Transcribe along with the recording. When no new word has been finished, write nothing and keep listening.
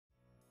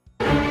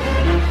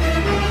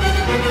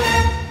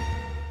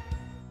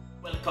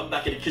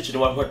back in the kitchen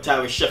one more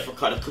time with Chef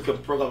Ricardo cooking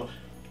program.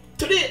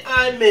 Today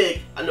I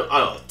make, I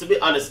know, to be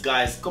honest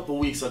guys, a couple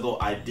weeks ago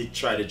I did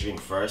try the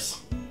drink first.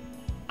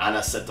 And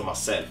I said to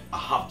myself, I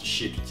have to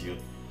share it with you.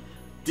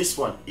 This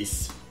one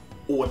is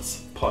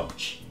Oats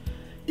Punch.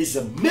 It's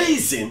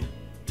amazing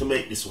to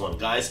make this one,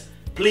 guys.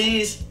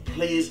 Please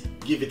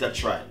give it a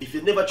try. If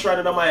you've never tried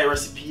another my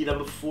recipe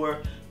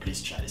before,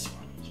 please try this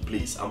one.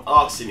 Please, I'm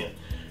asking you.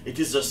 It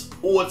is just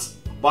oats,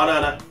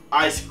 banana,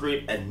 ice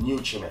cream, and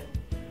nutriment.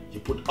 You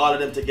put all of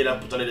them together,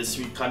 put a little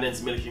sweet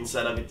condensed milk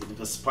inside of it,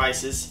 little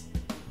spices.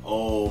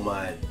 Oh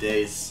my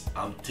days,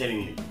 I'm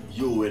telling you,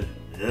 you will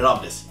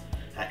love this.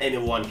 And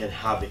anyone can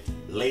have it.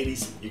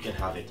 Ladies, you can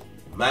have it.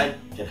 Man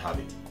can have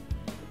it.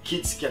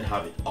 Kids can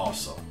have it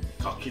also.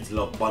 Because kids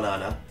love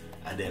banana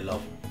and they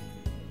love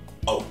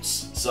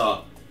oats.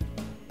 So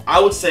I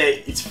would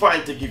say it's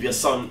fine to give your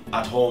son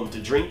at home to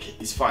drink.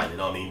 It's fine, you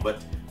know what I mean?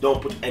 But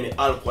don't put any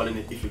alcohol in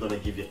it if you're gonna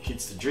give your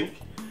kids to drink.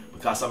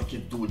 Because some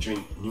kids do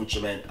drink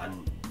nutriment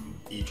and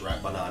eat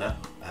ripe banana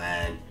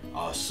and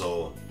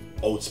also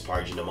oats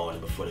porridge in the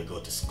morning before they go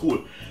to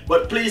school.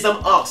 But please,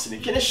 I'm asking you,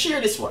 can you share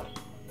this one?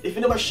 If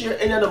you never share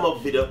any other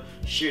mock video,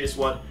 share this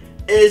one.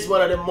 It is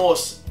one of the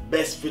most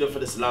best video for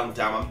this long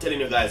time. I'm telling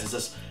you guys,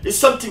 it's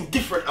something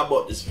different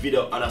about this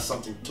video and there's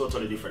something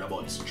totally different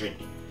about this drink.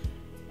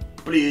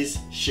 Please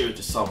share it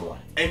to someone.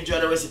 Enjoy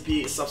the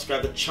recipe,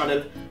 subscribe to the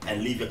channel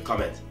and leave your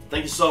comment.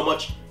 Thank you so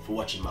much for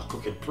watching my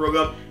cooking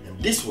program, and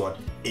this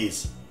one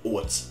is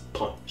Oats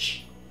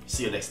Punch.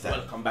 See you next time.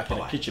 Welcome back in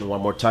the kitchen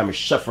one more time with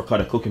Chef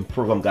Ricardo cooking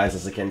program, guys.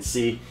 As you can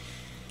see,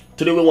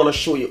 today we want to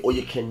show you how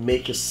you can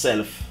make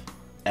yourself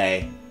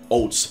a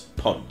oats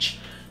punch.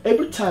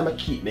 Every time I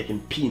keep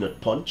making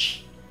peanut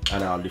punch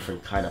and all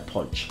different kind of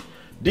punch.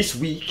 This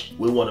week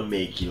we want to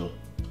make you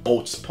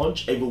oats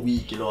punch. Every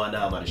week, you know, and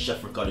I'm the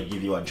Chef Ricardo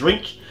give you a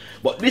drink,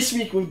 but this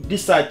week we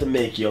decide to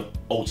make you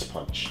oats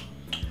punch.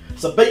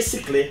 So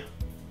basically,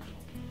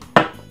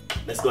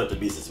 let's go into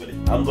business with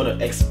it. I'm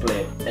gonna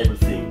explain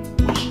everything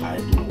which I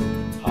do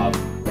have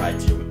right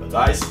here with me,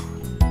 guys.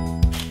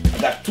 I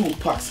got 2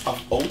 packs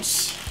of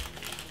oats.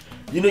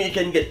 You know you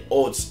can get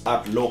oats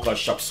at local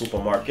shop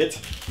supermarket.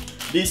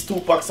 These 2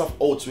 packs of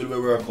oats will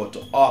work out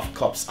to half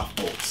cups of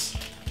oats.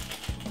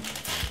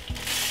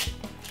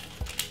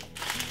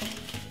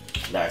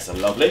 Nice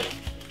and lovely.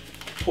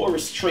 Pour it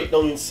straight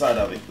down inside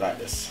of it like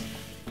this.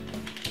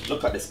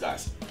 Look at this,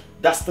 guys.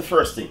 That's the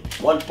first thing.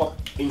 1 pack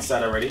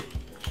inside already.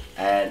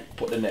 And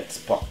put the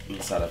next pack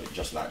inside of it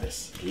just like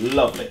this.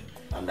 Lovely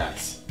and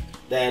nice.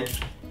 Then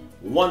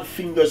 1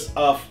 fingers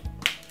of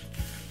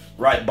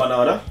ripe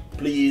banana.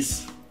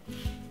 Please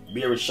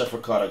bear with Chef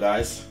Ricardo,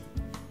 guys.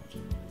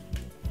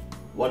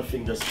 1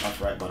 fingers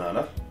of ripe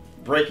banana.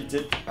 Break it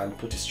in and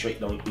put it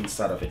straight down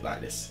inside of it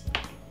like this.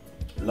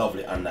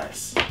 Lovely and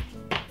nice.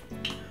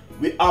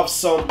 We have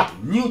some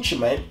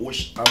nutriment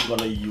which I'm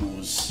gonna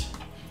use.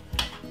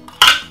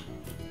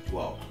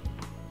 Wow.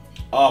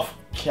 Half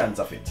cans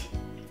of it.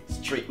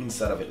 Straight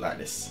inside of it like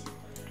this.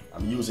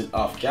 I'm using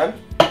half can.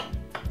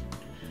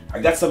 I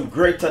got some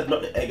grated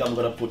nutmeg. I'm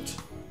gonna put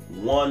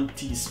 1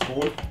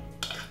 teaspoon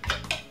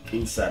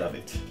inside of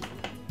it.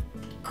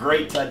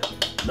 Grated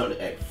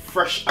nutmeg,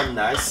 fresh and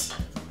nice.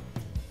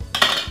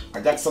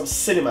 I got some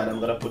cinnamon. I'm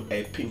gonna put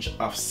a pinch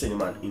of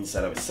cinnamon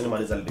inside of it.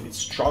 Cinnamon is a little bit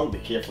strong. Be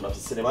careful of the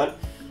cinnamon.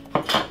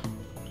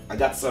 I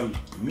got some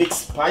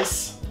mixed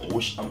spice,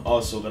 which I'm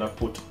also gonna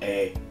put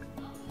a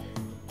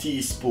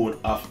teaspoon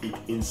of it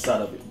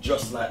inside of it,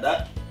 just like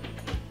that.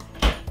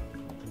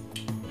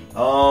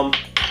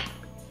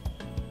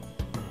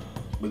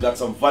 We got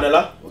some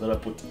vanilla. We're gonna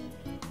put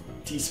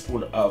a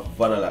teaspoon of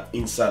vanilla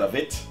inside of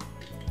it.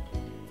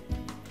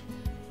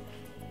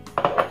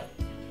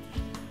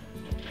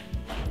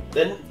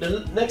 Then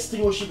the next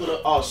thing we're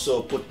gonna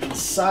also put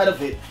inside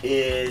of it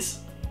is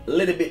a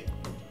little bit,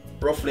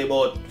 roughly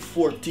about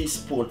 4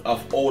 teaspoons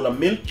of whole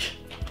milk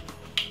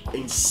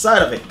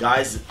inside of it,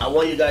 guys. I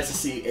want you guys to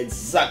see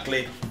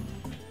exactly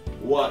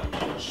what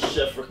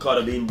Chef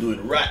Ricardo been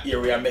doing right here.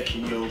 We are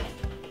making you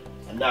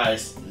a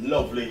nice,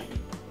 lovely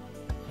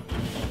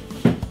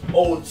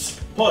oats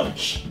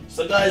punch.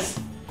 So guys,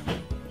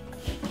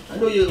 I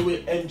know you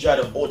will enjoy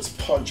the oats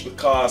punch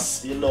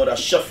because you know that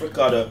Chef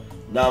Ricardo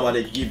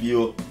normally give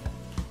you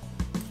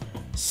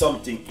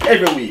something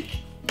every week.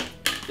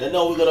 Then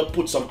now we're gonna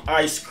put some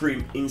ice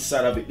cream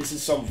inside of it. This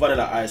is some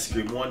vanilla ice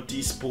cream, 1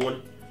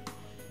 teaspoon.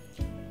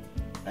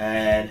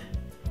 And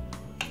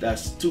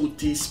that's 2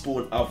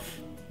 teaspoons of,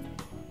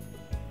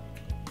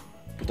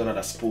 put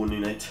another spoon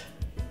in it.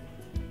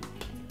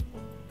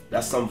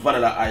 That's some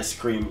vanilla ice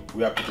cream.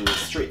 We are putting it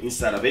straight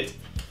inside of it.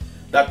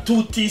 That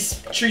 3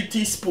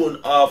 teaspoons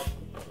of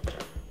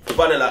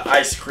vanilla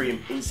ice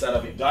cream inside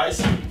of it,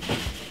 guys.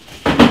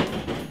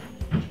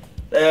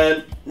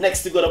 Then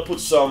next we're gonna put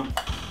some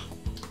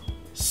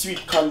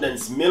sweet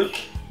condensed milk.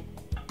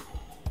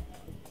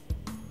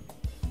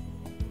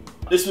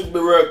 This would be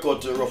worked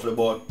out to roughly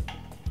about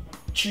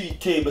 3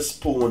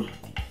 tablespoons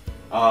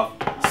of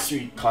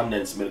sweet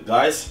condensed milk,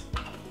 guys.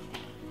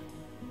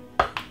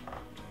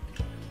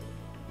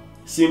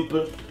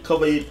 Simple.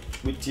 Cover it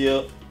with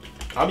your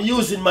I'm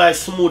using my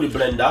smoothie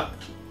blender,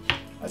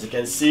 as you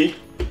can see,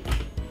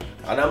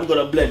 and I'm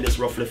gonna blend this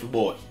roughly for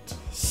about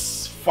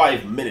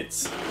 5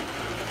 minutes.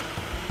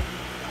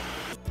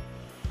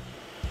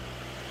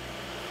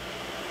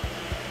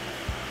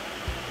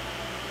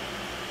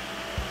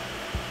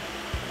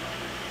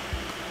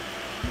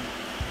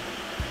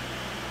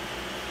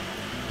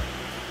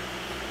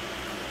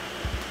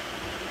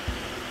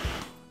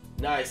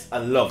 Nice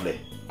and lovely.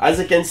 As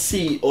you can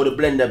see, all the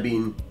blender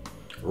being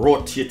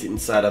rotated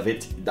inside of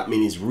it, that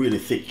means it's really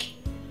thick.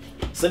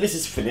 So this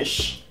is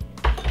finished.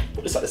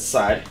 Put this at the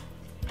side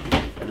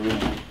and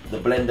remove the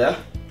blender.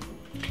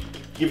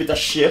 Give it a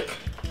shake.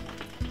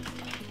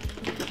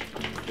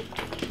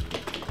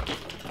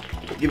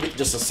 Give it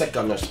just a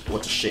second or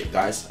to shake,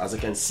 guys. As you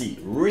can see,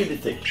 really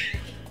thick.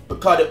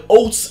 Because the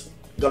oats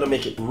gonna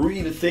make it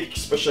really thick,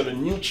 especially the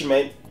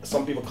nutriment.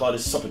 Some people call it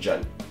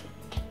supperjan.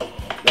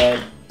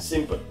 Then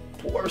simple.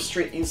 Pour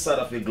straight inside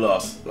of your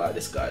glass like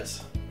this,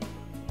 guys.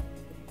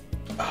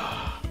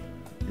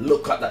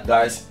 Look at that,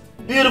 guys.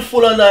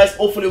 Beautiful and nice.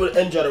 Hopefully you will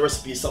enjoy the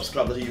recipe.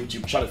 Subscribe to the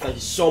YouTube channel. Thank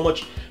you so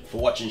much for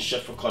watching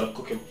Chef Ricardo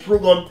cooking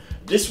program.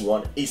 This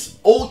one is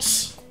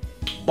oats,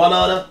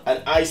 banana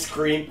and ice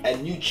cream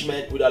and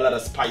nutriment with a lot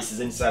of spices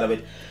inside of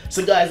it.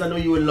 So guys, I know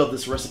you will love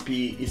this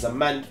recipe. It's a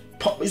man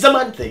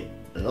thing.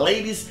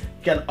 Ladies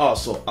can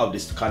also have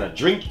this kind of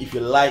drink. If you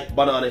like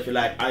banana, if you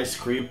like ice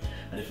cream,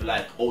 and if you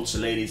like oats,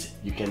 ladies,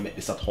 you can make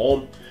this at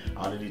home.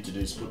 All you need to do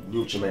is put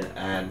nutriment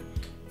and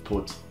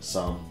put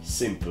some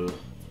simple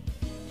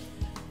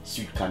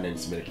sweet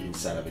condensed milk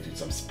inside of it with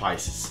some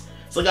spices.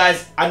 So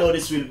guys, I know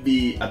this will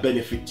be a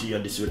benefit to you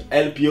and this will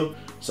help you.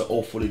 So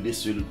hopefully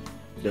this will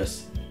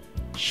just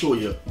show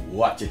you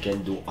what you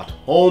can do at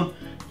home.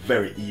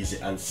 Very easy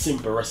and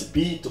simple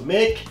recipe to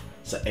make.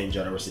 So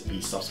enjoy the recipe.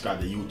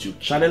 Subscribe to the YouTube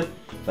channel.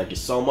 Thank you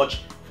so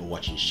much for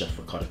watching Chef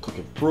Ricardo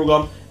cooking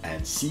program,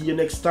 and see you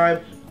next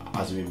time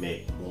as we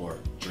make more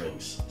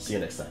drinks. See you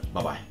next time.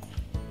 Bye bye.